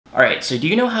Alright, so do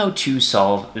you know how to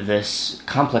solve this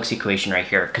complex equation right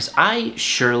here? Because I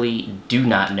surely do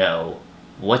not know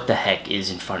what the heck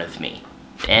is in front of me.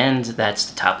 And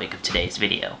that's the topic of today's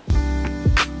video.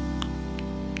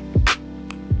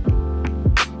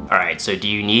 Alright, so do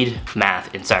you need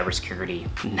math in cybersecurity?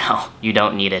 No, you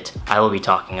don't need it. I will be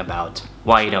talking about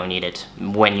why you don't need it,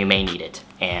 when you may need it,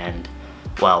 and,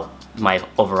 well, my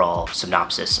overall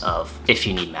synopsis of if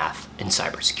you need math in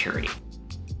cybersecurity.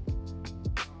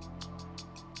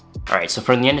 Alright, so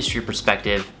from the industry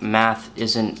perspective, math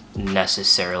isn't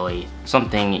necessarily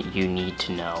something you need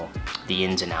to know the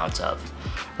ins and outs of,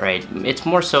 right? It's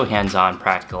more so hands-on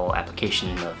practical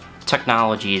application of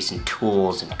technologies and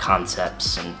tools and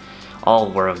concepts and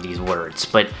all of these words,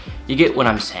 but you get what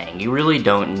I'm saying. You really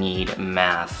don't need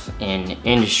math in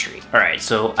industry. Alright,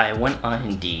 so I went on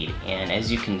Indeed, and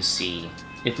as you can see,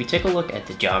 if we take a look at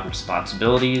the job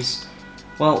responsibilities,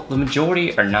 well, the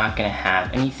majority are not going to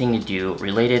have anything to do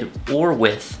related or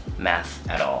with math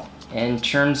at all. In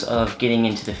terms of getting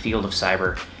into the field of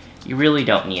cyber, you really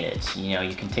don't need it. You know,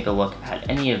 you can take a look at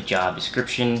any of job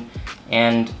description,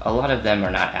 and a lot of them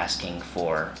are not asking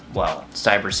for, well,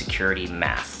 cybersecurity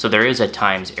math. So there is at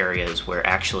times areas where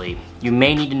actually you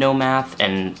may need to know math,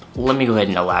 and let me go ahead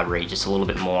and elaborate just a little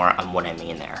bit more on what I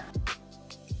mean there.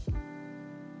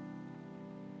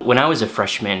 When I was a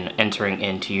freshman entering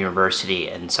into university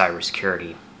in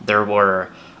cybersecurity, there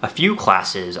were a few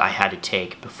classes I had to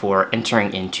take before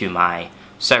entering into my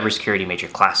cybersecurity major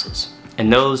classes,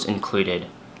 and those included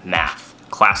math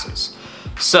classes.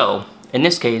 So, in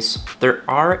this case, there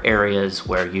are areas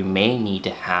where you may need to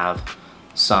have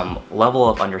some level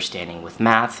of understanding with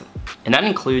math, and that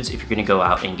includes if you're going to go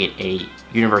out and get a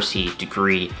university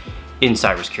degree in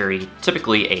cybersecurity,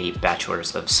 typically a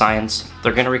bachelor's of science.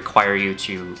 They're going to require you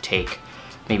to take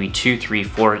maybe 2, 3,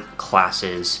 4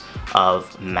 classes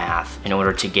of math in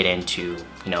order to get into,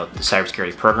 the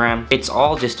cybersecurity program. It's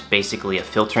all just basically a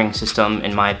filtering system,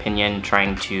 in my opinion,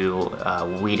 trying to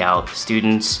weed out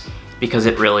students, because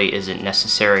it really isn't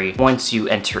necessary once you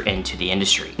enter into the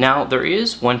industry. Now, there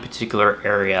is one particular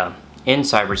area in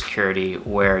cybersecurity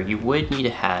where you would need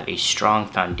to have a strong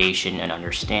foundation and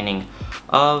understanding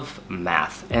of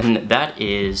math, and that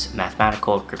is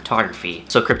mathematical cryptography.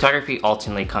 So cryptography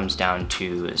ultimately comes down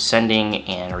to sending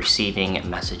and receiving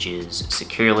messages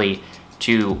securely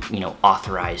to,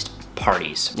 authorized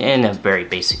parties in a very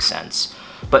basic sense.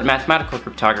 But mathematical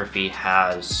cryptography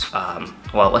has,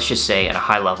 well, let's just say at a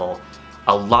high level,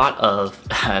 a lot of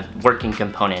working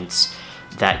components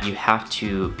that you have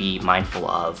to be mindful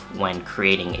of when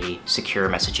creating a secure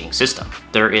messaging system.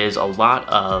 There is a lot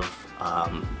of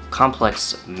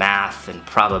complex math and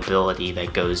probability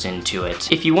that goes into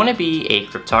it. If you want to be a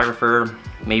cryptographer,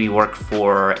 maybe work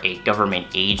for a government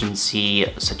agency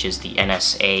such as the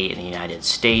NSA in the United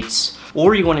States,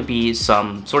 or you want to be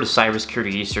some sort of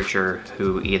cybersecurity researcher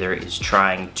who either is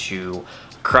trying to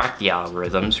crack the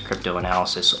algorithms, crypto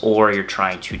analysis, or you're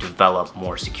trying to develop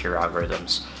more secure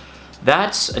algorithms.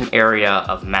 That's an area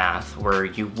of math where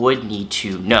you would need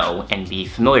to know and be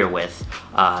familiar with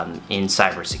in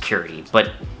cybersecurity.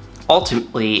 But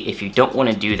ultimately, if you don't want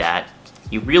to do that,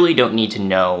 you really don't need to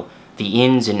know the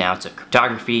ins and outs of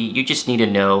cryptography. You just need to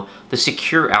know the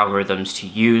secure algorithms to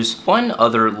use. One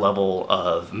other level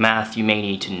of math you may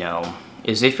need to know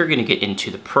is if you're going to get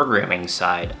into the programming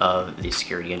side of the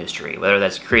security industry, whether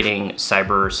that's creating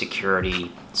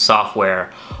cybersecurity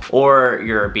software or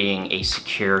you're being a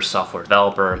secure software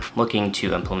developer looking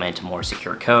to implement more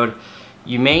secure code,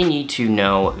 you may need to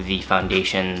know the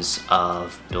foundations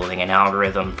of building an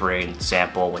algorithm, for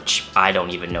example, which I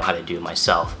don't even know how to do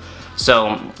myself.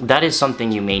 So that is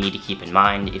something you may need to keep in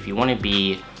mind. If you want to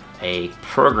be a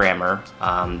programmer,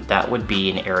 that would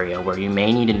be an area where you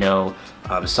may need to know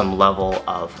some level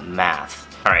of math.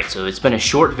 Alright, so it's been a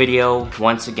short video.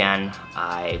 Once again,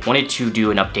 I wanted to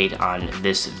do an update on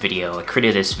this video. I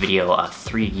created this video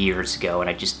 3 years ago, and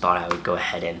I just thought I would go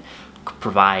ahead and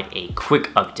provide a quick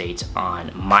update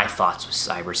on my thoughts with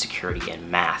cybersecurity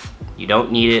and math. You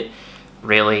don't need it,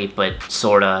 really, but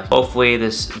sorta. Hopefully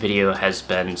this video has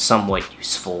been somewhat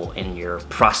useful in your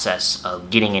process of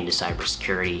getting into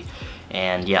cybersecurity.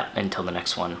 And yeah, until the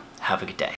next one, have a good day.